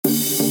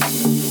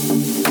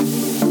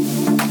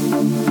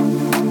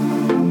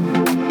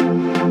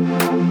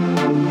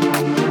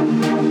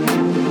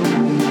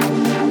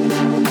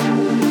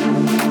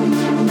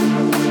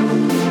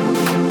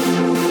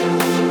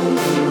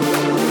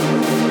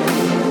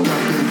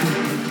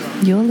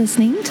You're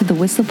listening to the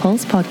Whistler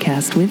Pulse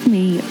podcast with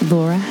me,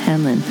 Laura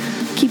Hanlon,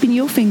 keeping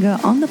your finger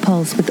on the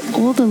pulse with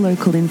all the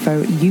local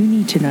info you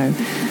need to know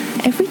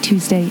every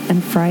Tuesday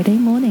and Friday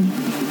morning.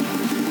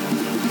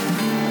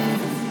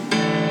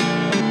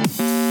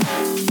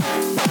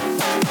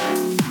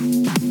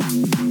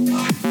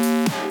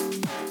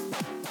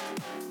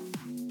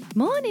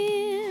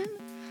 Morning!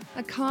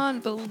 I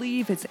can't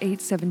believe it's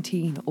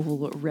 8:17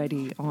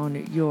 already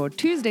on your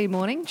Tuesday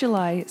morning,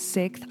 July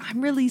 6th.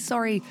 I'm really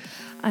sorry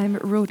I'm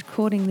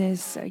recording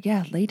this,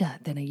 later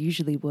than I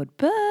usually would,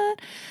 but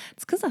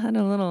it's because I had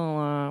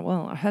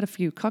I had a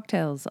few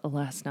cocktails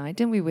last night,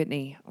 didn't we,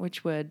 Whitney?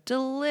 Which were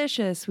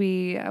delicious.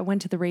 We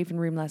went to the Raven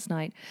Room last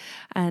night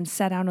and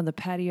sat out on the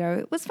patio.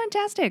 It was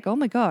fantastic. Oh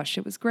my gosh,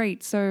 it was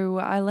great. So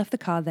I left the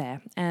car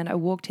there and I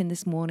walked in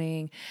this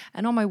morning,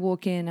 and on my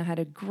walk in, I had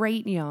a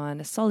great yarn,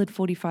 a solid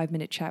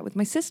 45-minute chat with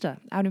my sister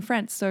out in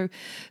France. So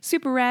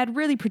super rad,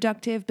 really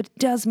productive, but it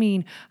does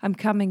mean I'm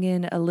coming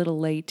in a little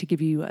late to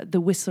give you the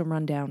Whistler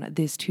rundown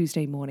this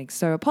Tuesday morning.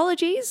 So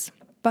apologies.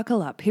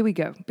 Buckle up. Here we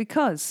go.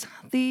 Because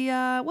looking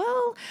at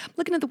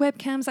the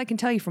webcams, I can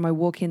tell you from my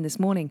walk in this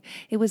morning,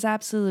 it was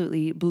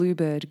absolutely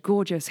bluebird,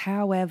 gorgeous.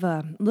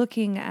 However,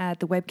 looking at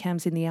the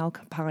webcams in the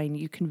Alpine,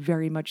 you can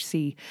very much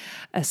see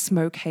a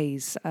smoke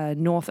haze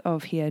north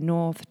of here,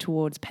 north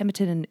towards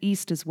Pemberton and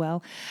east as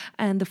well.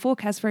 And the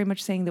forecast very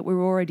much saying that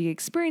we're already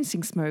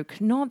experiencing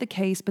smoke. Not the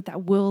case, but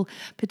that will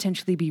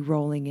potentially be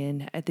rolling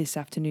in this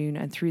afternoon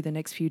and through the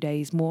next few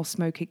days. More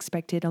smoke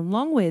expected,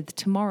 along with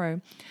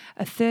tomorrow,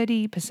 a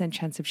 30%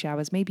 chance of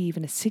showers, maybe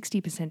even a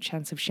 60%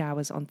 chance of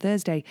showers on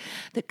Thursday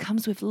that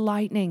comes with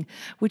lightning,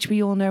 which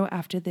we all know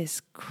after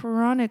this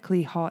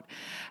chronically hot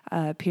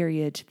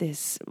period,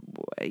 this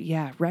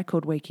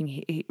record-breaking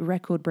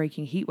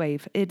heat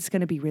wave, it's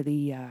going to be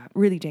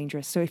really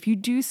dangerous. So if you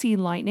do see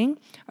lightning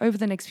over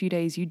the next few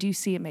days, you do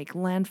see it make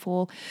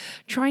landfall,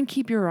 try and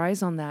keep your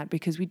eyes on that,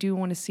 because we do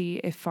want to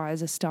see if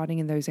fires are starting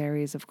in those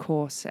areas, of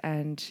course.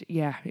 And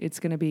it's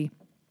going to be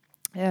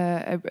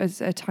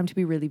a time to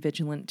be really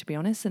vigilant, to be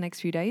honest, the next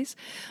few days.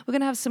 We're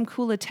going to have some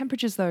cooler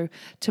temperatures, though,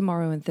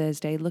 tomorrow and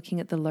Thursday, looking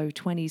at the low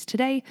 20s.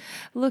 Today,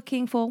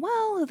 looking for,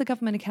 the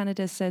government of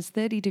Canada says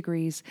 30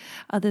 degrees.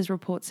 Others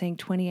report saying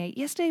 28.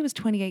 Yesterday was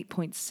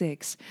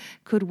 28.6.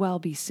 Could well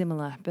be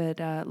similar, but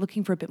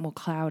looking for a bit more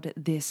cloud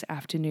this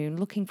afternoon.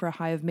 Looking for a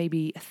high of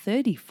maybe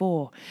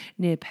 34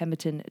 near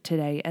Pemberton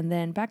today. And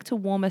then back to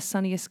warmer,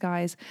 sunnier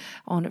skies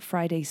on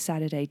Friday,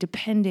 Saturday,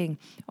 depending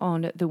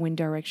on the wind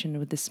direction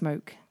with the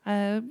smoke.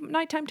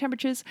 Nighttime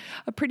temperatures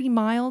are pretty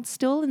mild,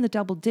 still in the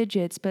double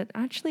digits, but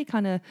actually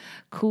kind of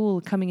cool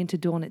coming into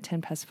dawn at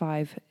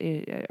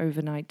 5:10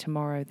 overnight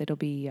tomorrow. That'll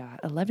be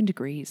 11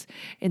 degrees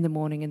in the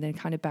morning, and then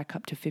kind of back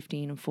up to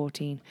 15 and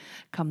 14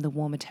 come the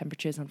warmer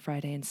temperatures on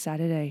Friday and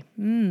Saturday.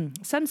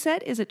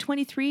 Sunset is at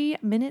 23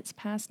 minutes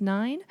past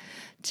 9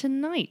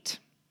 tonight.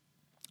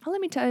 Let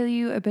me tell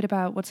you a bit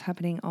about what's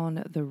happening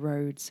on the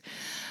roads.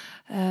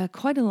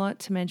 Quite a lot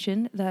to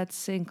mention.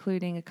 That's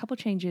including a couple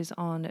changes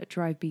on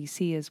Drive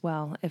BC as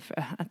well. If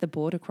at the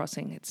border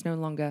crossing, it's no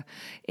longer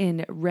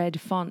in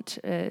red font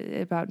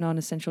about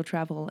non-essential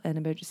travel and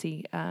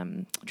emergency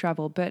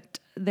travel, but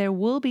there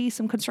will be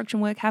some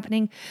construction work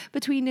happening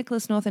between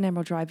Nicholas North and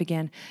Emerald Drive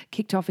again.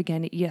 Kicked off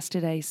again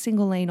yesterday.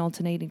 Single lane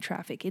alternating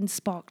traffic in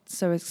spots,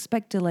 so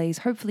expect delays.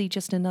 Hopefully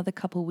just another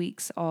couple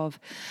weeks of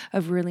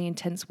really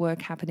intense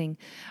work happening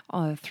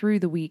through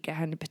the week,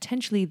 and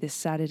potentially this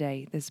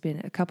Saturday. There's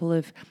been a couple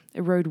of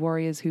road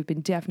warriors who've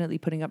been definitely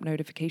putting up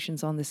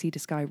notifications on the Sea to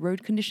Sky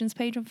road conditions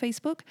page on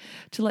Facebook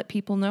to let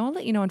people know. I'll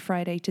let you know on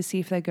Friday to see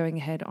if they're going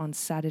ahead on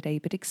Saturday,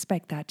 but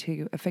expect that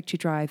to affect your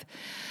drive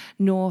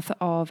north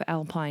of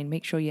Alpine.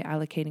 Make sure you're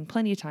allocating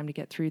plenty of time to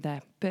get through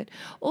there. But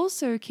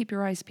also keep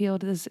your eyes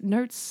peeled. There's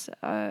notes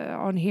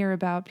on here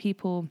about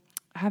people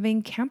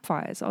having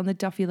campfires on the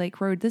Duffy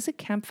Lake Road. There's a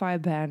campfire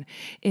ban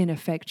in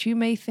effect. You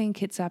may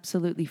think it's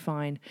absolutely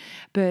fine,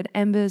 but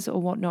embers or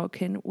whatnot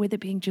can, with it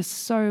being just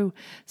so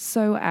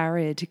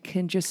arid,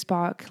 can just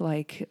spark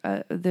like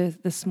the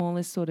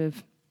smallest sort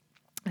of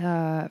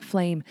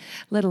flame,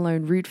 let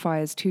alone root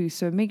fires too.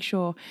 So make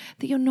sure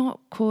that you're not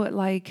caught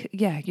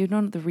you're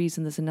not the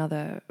reason there's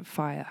another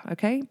fire,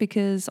 okay?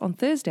 Because on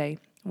Thursday,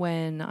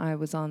 when I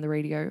was on the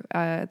radio,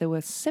 there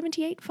were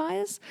 78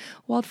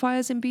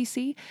 wildfires in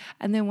BC.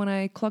 And then when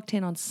I clocked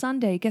in on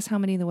Sunday, guess how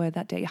many there were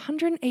that day?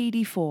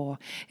 184.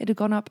 It had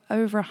gone up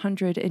over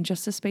 100 in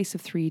just the space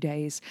of 3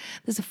 days.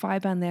 There's a fire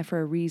ban there for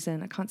a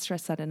reason. I can't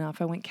stress that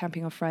enough. I went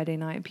camping on Friday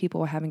night and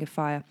people were having a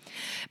fire.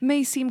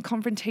 May seem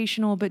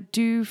confrontational, but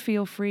do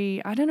feel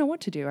free. I don't know what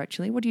to do,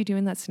 actually. What do you do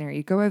in that scenario?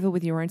 You go over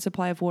with your own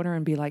supply of water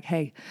and be like,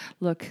 hey,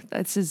 look,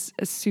 this is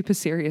super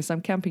serious. I'm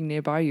camping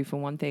nearby you for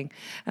one thing.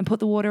 And put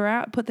the water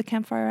out. Put the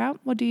campfire out.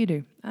 What do you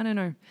do? I don't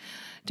know.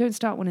 Don't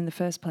start one in the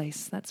first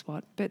place. That's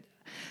what. But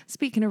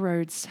speaking of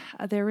roads,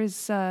 there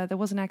was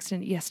an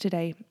accident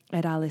yesterday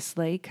at Alice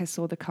Lake. I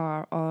saw the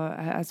car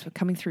as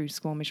coming through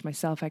Squamish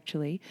myself,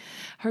 actually,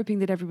 hoping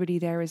that everybody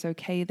there is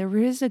okay. There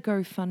is a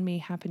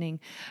GoFundMe happening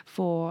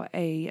for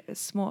a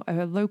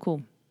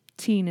local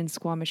teen in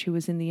Squamish who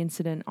was in the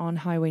incident on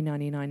Highway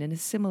 99 in a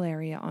similar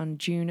area on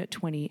June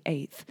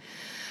 28th.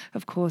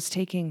 Of course,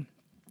 taking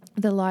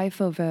the life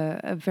of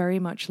a very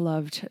much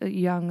loved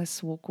young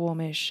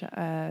Squamish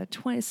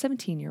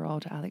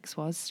 17-year-old Alex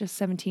was just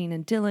 17,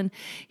 and Dylan,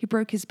 he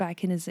broke his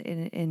back in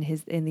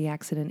the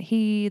accident.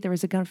 There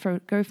was a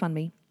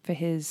GoFundMe for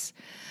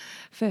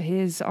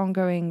his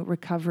ongoing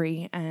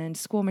recovery, and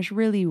Squamish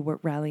really were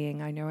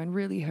rallying, I know, and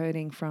really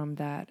hurting from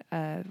that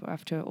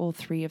after all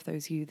three of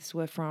those youths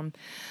were from,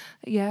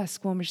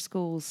 Squamish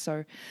schools.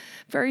 So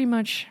very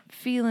much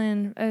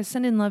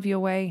sending love your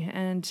way,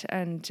 and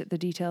the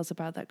details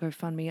about that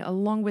GoFundMe,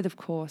 along with, of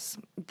course,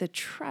 the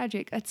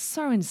tragic, it's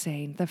so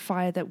insane, the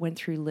fire that went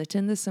through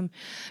Lytton. There's some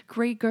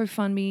great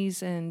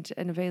GoFundMes and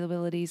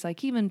availabilities.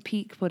 Like even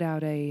Peak put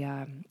out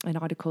an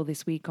article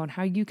this week on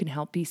how you can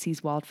help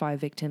BC's wildfire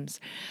victims.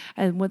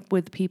 And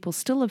with people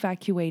still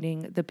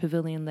evacuating the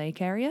Pavilion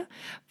Lake area.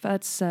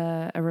 That's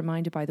a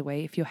reminder, by the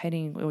way, if you're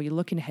heading or you're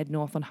looking to head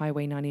north on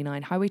Highway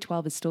 99, Highway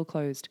 12 is still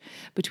closed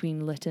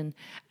between Lytton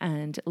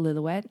and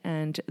Lillooet.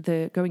 And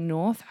going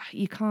north,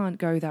 you can't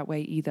go that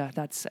way either.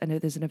 I know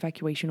there's an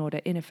evacuation order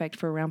in effect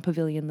for around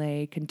Pavilion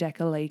Lake and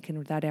Decker Lake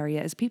and that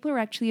area, as people are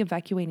actually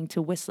evacuating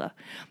to Whistler.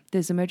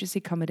 There's emergency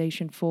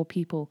accommodation for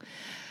people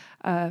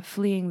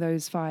fleeing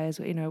those fires,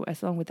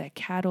 along with their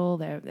cattle,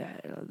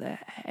 their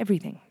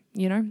everything,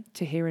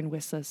 to here in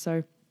Whistler.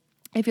 So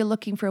if you're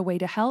looking for a way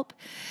to help,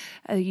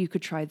 you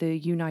could try the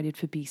United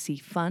for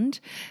BC Fund.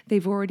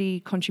 They've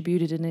already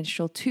contributed an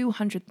initial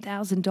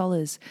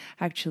 $200,000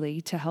 actually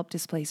to help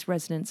displaced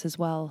residents as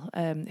well,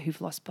 who've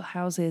lost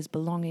houses,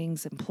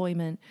 belongings,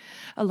 employment,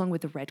 along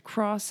with the Red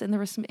Cross. And there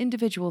are some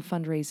individual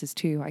fundraisers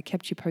too. I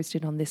kept you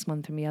posted on this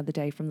one from the other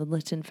day from the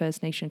Lytton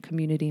First Nation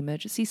Community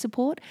Emergency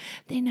Support.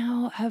 They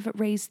now have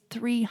raised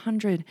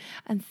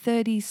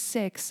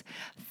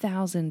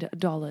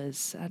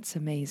 $336,000. That's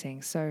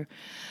amazing. So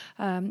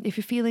if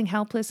you're feeling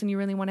helpless and you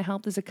really want to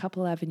help, there's a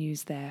couple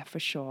avenues there for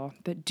sure.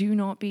 But do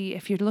not be,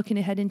 if you're looking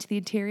to head into the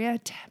interior,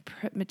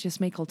 just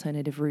make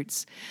alternative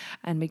routes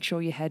and make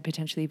sure you head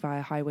potentially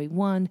via Highway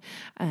 1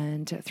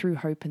 and through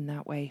Hope in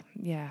that way.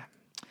 Yeah.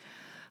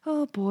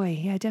 Oh boy.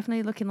 Yeah,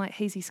 definitely looking like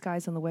hazy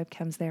skies on the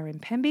webcams there in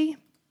Pemby.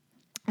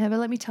 But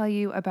let me tell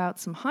you about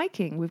some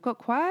hiking. We've got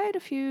quite a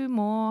few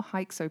more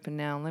hikes open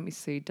now. Let me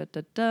see. Let's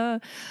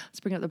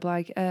bring up the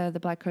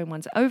Blackcomb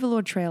ones.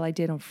 Overlord Trail I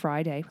did on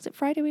Friday. Was it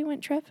Friday we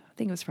went, Trev? I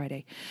think it was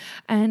Friday.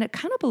 And I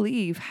cannot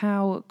believe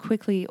how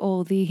quickly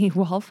all the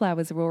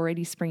wildflowers are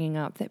already springing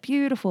up. They're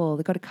beautiful.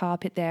 They've got a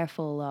carpet there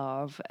full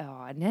of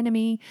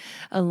anemone,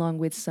 along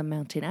with some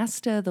mountain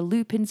aster. The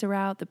lupins are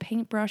out. The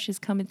paintbrush is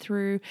coming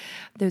through.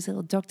 Those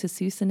little Dr.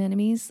 Seuss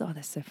anemones. Oh,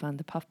 they're so fun.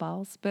 The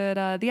puffballs.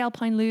 But the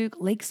alpine loop,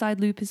 lakeside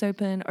loop is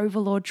open,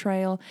 Overlord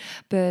Trail,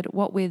 but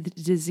what with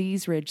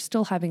Disease Ridge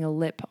still having a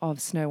lip of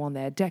snow on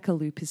there, Decker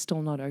Loop is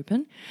still not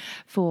open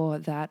for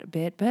that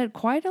bit, but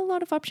quite a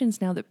lot of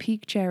options now that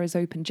Peak Chair is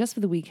open just for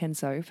the weekend,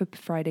 so for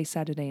Friday,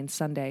 Saturday, and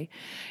Sunday.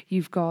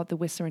 You've got the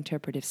Whistler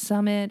Interpretive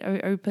Summit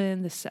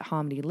open, the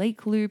Harmony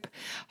Lake Loop,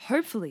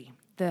 hopefully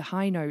the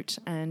high note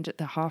and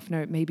the half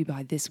note maybe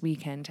by this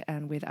weekend,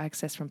 and with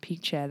access from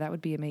Peak Chair, that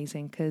would be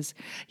amazing, because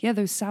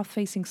those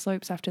south-facing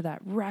slopes after that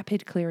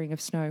rapid clearing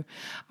of snow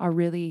are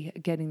really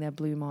getting their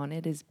bloom on.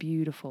 It is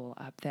beautiful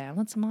up there.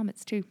 Lots of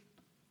marmots too.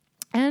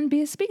 And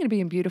speaking of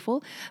being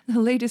beautiful,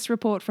 the latest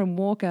report from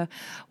Walker,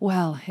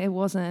 well, it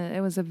was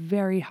a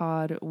very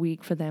hard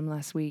week for them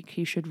last week.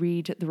 You should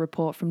read the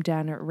report from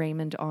Dan at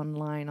Raymond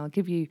online. I'll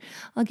give you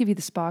the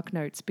spark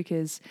notes,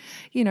 because,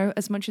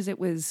 as much as it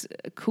was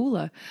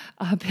cooler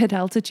up at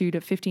altitude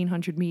at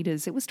 1,500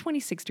 meters, it was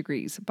 26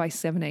 degrees by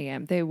 7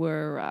 a.m. They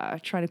were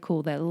trying to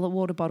cool their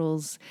water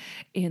bottles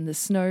in the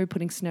snow,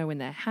 putting snow in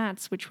their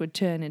hats, which would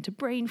turn into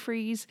brain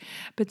freeze.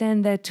 But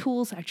then their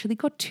tools actually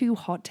got too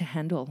hot to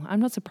handle. I'm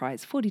not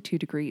surprised. 42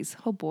 degrees.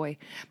 Oh boy.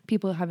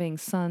 People are having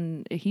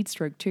heat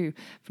stroke too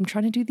from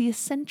trying to do the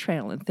ascent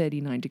trail in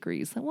 39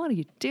 degrees. What are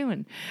you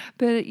doing?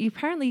 But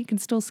apparently you can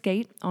still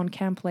skate on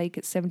Camp Lake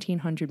at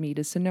 1,700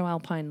 meters, so no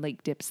alpine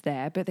lake dips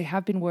there. But they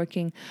have been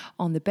working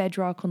on the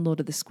bedrock on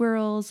Lord of the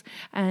Squirrels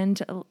and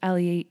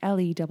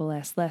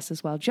LESS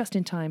as well, just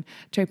in time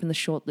to open the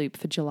short loop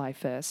for July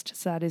 1st.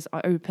 So that is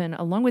open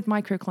along with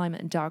Microclimate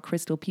and Dark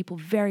Crystal. People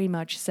very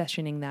much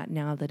sessioning that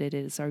now that it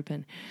is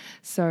open.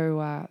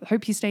 So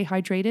hope you stay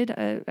hydrated.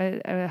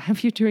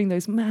 Have you doing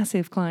those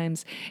massive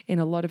climbs in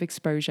a lot of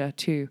exposure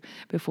too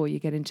before you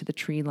get into the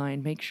tree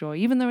line. Make sure,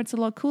 even though it's a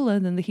lot cooler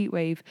than the heat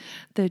wave,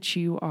 that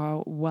you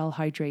are well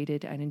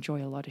hydrated and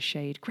enjoy a lot of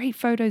shade. Great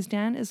photos,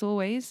 Dan, as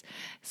always.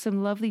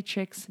 Some lovely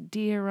chicks,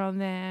 deer on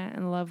there,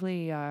 and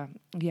lovely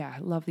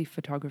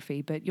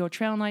photography. But your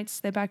trail nights,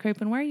 they're back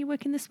open. Where are you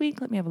working this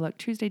week? Let me have a look.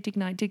 Tuesday Dig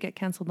Night did get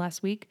cancelled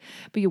last week,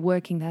 but you're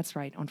working, that's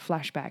right, on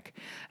Flashback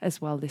as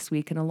well this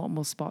week, and a lot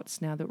more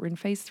spots now that we're in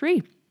phase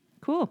 3.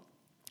 Cool.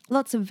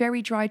 Lots of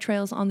very dry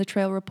trails on the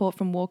trail report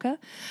from Walker,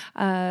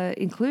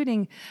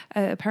 including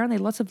apparently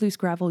lots of loose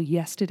gravel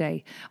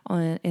yesterday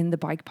in the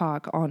bike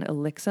park on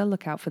Elixir.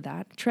 Look out for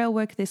that. Trail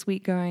work this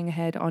week going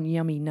ahead on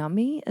Yummy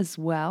Nummy as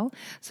well.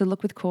 So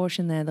look with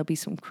caution there. There'll be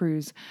some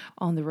crews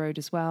on the road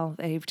as well.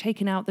 They've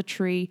taken out the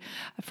tree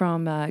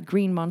from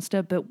Green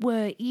Monster, but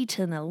were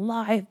eaten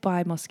alive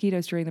by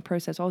mosquitoes during the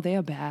process. Oh, they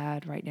are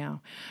bad right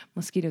now.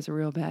 Mosquitoes are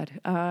real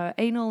bad.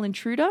 Anal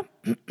Intruder.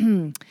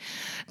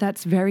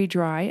 That's very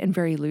dry and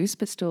very loose,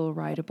 but still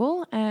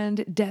rideable.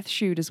 And Death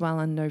Chute as well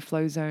on no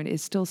flow zone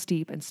is still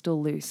steep and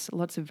still loose.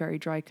 Lots of very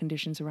dry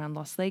conditions around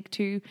Lost Lake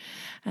too.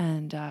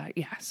 And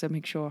so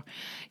make sure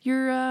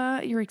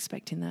you're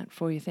expecting that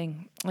for your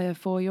thing,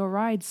 for your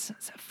rides.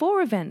 So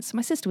 4 events.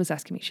 My sister was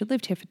asking me, she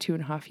lived here for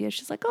 2.5 years.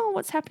 She's like, oh,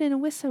 what's happening in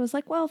Whistler? I was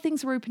like, well,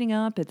 things are opening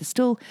up, but there's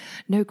still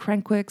no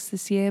crankworks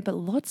this year, but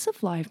lots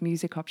of live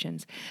music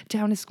options.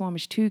 Down in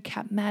Squamish too,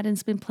 Cap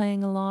Madden's been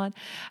playing a lot,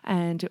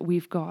 and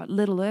we've got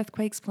Little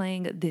Earthquakes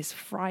playing this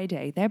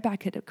Friday. They're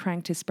back at a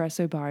Cranked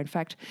Espresso Bar. In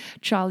fact,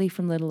 Charlie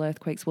from Little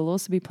Earthquakes will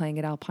also be playing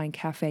at Alpine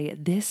Cafe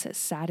this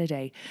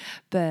Saturday.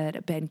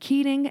 But Ben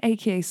Keating,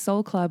 aka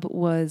Soul Club,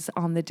 was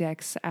on the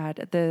decks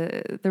at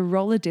the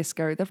roller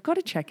disco. They've got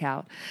to check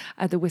out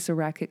at the Whistle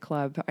Racket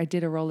Club. I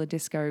did a roller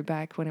disco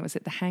back when it was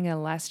at the Hangar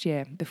last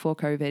year before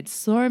COVID.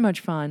 So much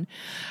fun,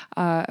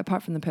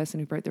 apart from the person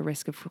who broke the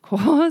wrist, of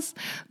course.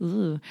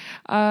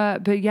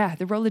 But yeah,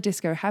 the roller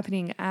disco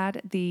happening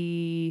at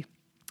the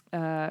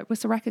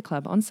Whistle Racket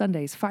Club on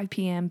Sundays, 5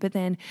 p.m. But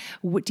then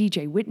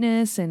DJ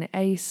Witness and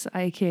Ace,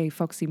 aka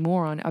Foxy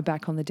Moron, are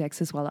back on the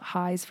decks as well at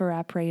Highs for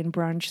après and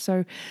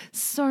brunch.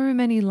 So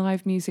many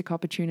live music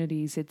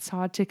opportunities. It's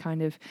hard to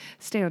kind of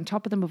stay on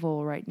top of them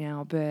all right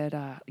now. But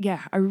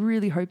I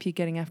really hope you're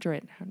getting after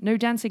it. No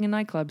dancing in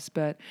nightclubs,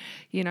 but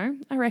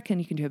I reckon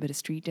you can do a bit of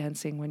street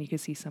dancing when you can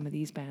see some of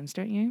these bands,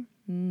 don't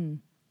you?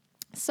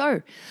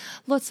 So,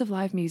 lots of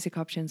live music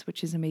options,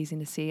 which is amazing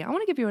to see. I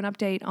want to give you an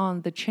update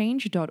on the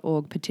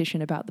change.org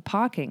petition about the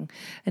parking,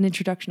 an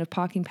introduction of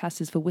parking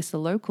passes for Whistler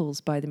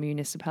locals by the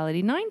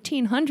municipality.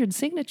 1,900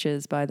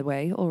 signatures, by the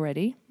way,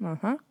 already.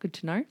 Good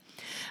to know.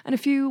 And a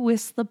few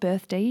Whistler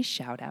birthday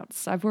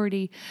shout-outs. I've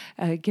already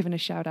given a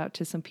shout-out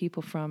to some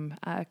people from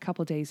a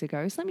couple days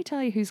ago, so let me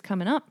tell you who's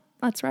coming up.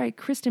 That's right,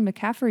 Kristen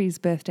McCaffrey's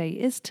birthday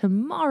is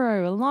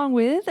tomorrow, along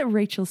with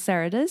Rachel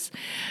Saradas.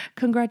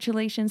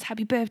 Congratulations,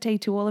 happy birthday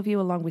to all of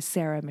you, along with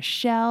Sarah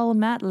Michelle,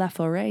 Matt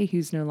Laforêt,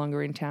 who's no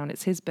longer in town,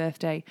 it's his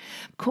birthday.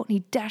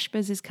 Courtney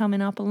Dashbers is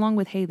coming up, along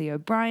with Haley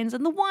O'Brien's,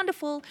 and the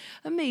wonderful,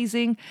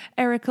 amazing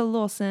Erica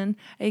Lawson,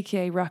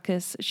 aka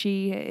Ruckus.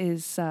 She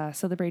is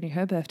celebrating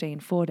her birthday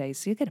in 4 days,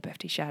 so you'll get a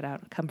birthday shout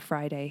out come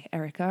Friday,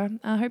 Erica.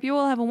 I hope you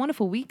all have a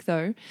wonderful week,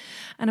 though,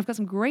 and I've got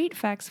some great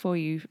facts for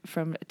you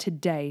from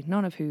today,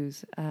 none of whose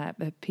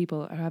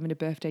people are having a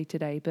birthday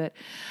today. But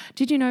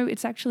did you know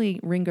it's actually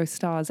Ringo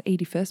Starr's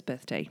 81st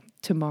birthday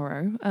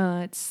tomorrow?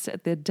 It's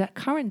the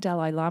current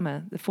Dalai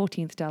Lama, the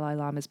 14th Dalai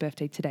Lama's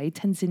birthday today,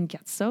 Tenzin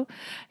Gyatso.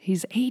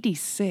 He's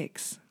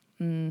 86.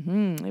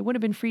 It would have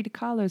been Frida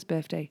Kahlo's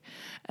birthday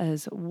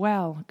as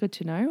well. Good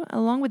to know.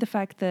 Along with the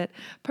fact that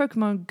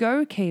Pokemon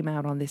Go came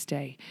out on this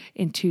day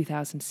in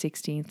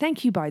 2016.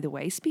 Thank you, by the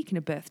way, speaking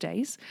of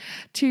birthdays,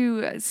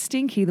 to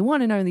Stinky, the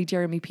one and only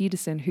Jeremy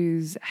Peterson,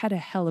 who's had a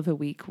hell of a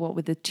week. What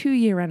with the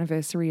 2-year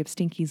anniversary of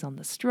Stinky's on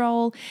the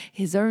Stroll,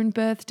 his own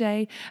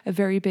birthday, a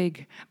very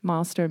big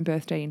milestone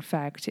birthday, in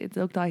fact. It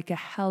looked like a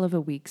hell of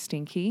a week,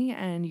 Stinky,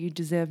 and you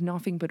deserve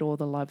nothing but all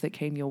the love that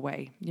came your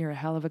way. You're a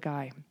hell of a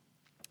guy.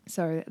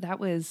 So that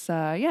was,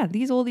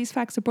 all these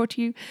facts are brought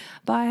to you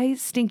by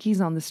Stinkies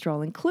on the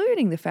Stroll,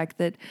 including the fact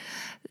that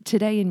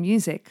Today in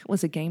Music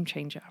was a game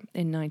changer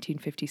in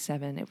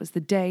 1957. It was the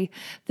day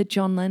that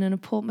John Lennon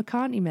and Paul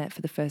McCartney met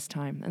for the first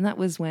time. And that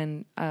was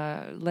when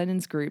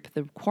Lennon's group,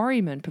 the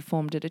Quarrymen,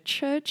 performed at a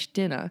church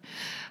dinner.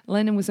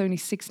 Lennon was only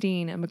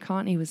 16 and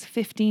McCartney was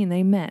 15.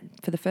 They met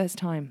for the first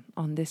time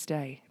on this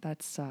day.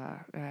 That's,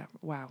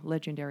 wow,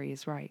 legendary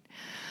is right.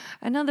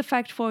 Another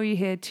fact for you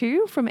here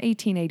too, from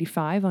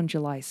 1885 on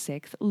July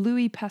 6th,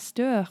 Louis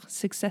Pasteur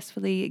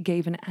successfully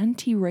gave an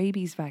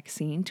anti-rabies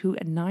vaccine to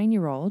a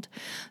 9-year-old,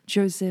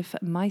 Joseph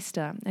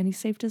Meister, and he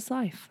saved his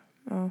life.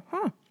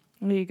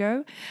 There you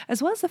go.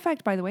 As well as the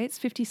fact, by the way, it's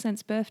 50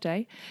 Cent's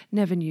birthday.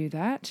 Never knew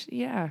that.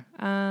 Yeah.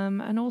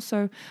 And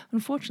also,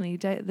 unfortunately,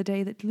 the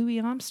day that Louis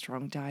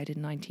Armstrong died in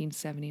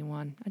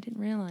 1971. I didn't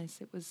realize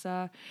it was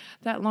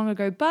that long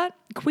ago. But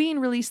Queen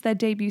released their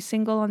debut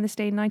single on this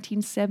day in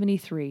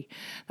 1973.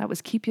 That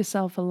was Keep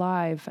Yourself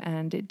Alive.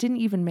 And it didn't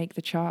even make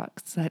the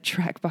charts, that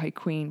track by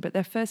Queen. But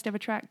their first ever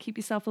track, Keep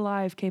Yourself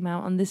Alive, came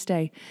out on this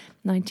day,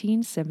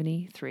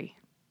 1973.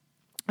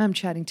 I'm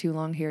chatting too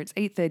long here. It's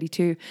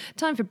 8:32.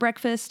 Time for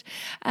breakfast.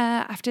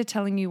 After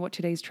telling you what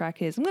today's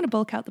track is, I'm going to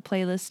bulk out the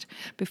playlist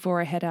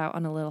before I head out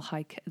on a little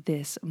hike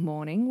this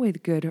morning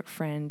with good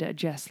friend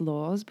Jess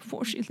Laws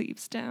before she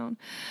leaves town.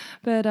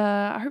 But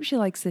I hope she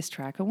likes this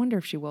track. I wonder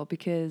if she will,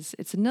 because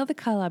it's another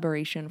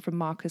collaboration from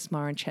Marcus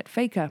Marr and Chet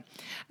Faker.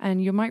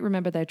 And you might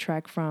remember their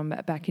track from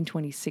back in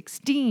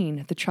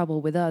 2016, The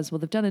Trouble With Us. Well,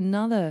 they've done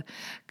another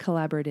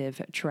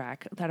collaborative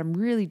track that I'm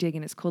really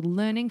digging. It's called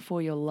Learning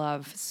For Your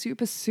Love.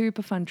 Super,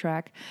 super fun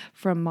track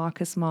from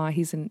Marcus Marr.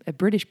 He's a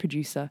British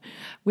producer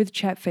with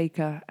Chet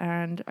Faker,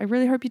 and I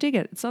really hope you dig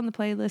it. It's on the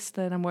playlist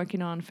that I'm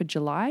working on for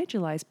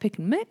July's pick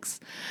and mix.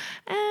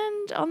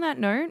 And on that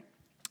note,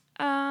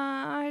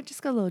 I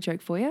just got a little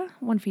joke for you,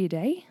 one for your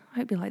day. I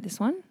hope you like this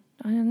one.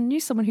 I knew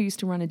someone who used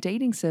to run a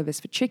dating service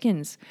for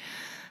chickens.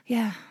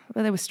 Yeah,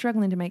 but they were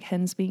struggling to make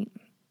hens meet.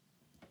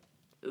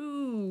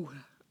 Ooh.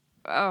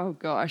 Oh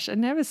gosh, I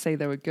never say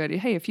they were good.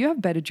 Hey, if you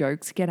have better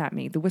jokes, get at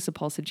me,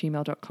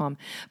 thewhistlepulse@gmail.com.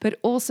 But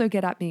also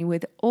get at me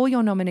with all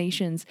your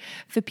nominations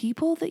for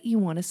people that you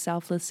want to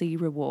selflessly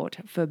reward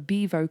for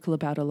Be Vocal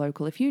About a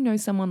Local. If you know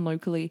someone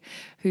locally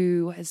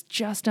who has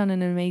just done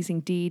an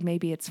amazing deed,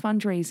 maybe it's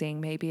fundraising,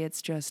 maybe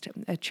it's just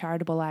a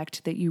charitable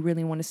act that you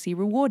really want to see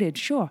rewarded,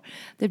 sure,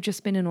 they've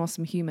just been an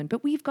awesome human.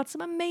 But we've got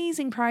some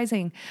amazing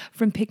prizing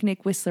from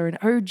Picnic Whistler, an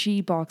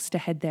OG box to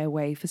head their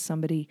way for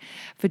somebody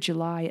for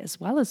July as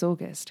well as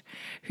August,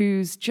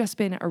 who's just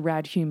been a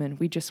rad human.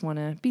 We just want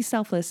to be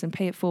selfless and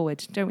pay it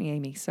forward, don't we,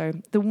 Amy? So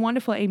the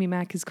wonderful Amy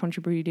Mack is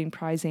contributing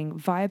prizing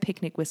via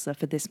Picnic Whistler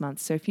for this month.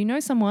 So if you know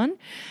someone,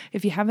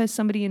 if you have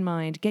somebody in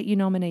mind, get your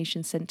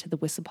nomination sent to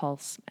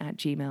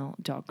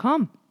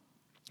thewhistlepulse@gmail.com.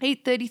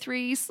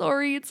 8:33.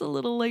 Sorry, it's a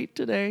little late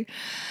today.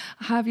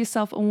 Have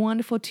yourself a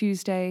wonderful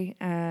Tuesday,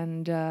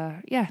 and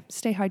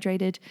stay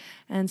hydrated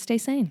and stay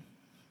sane.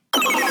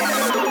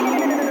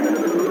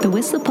 The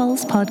Whistler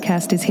Pulse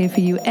podcast is here for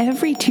you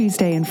every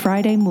Tuesday and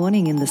Friday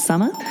morning in the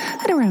summer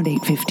at around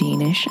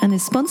 8:15ish, and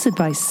is sponsored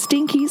by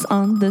Stinkies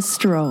on the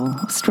Stroll.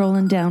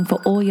 Strolling down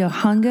for all your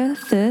hunger,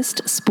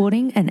 thirst,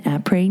 sporting and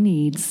après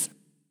needs.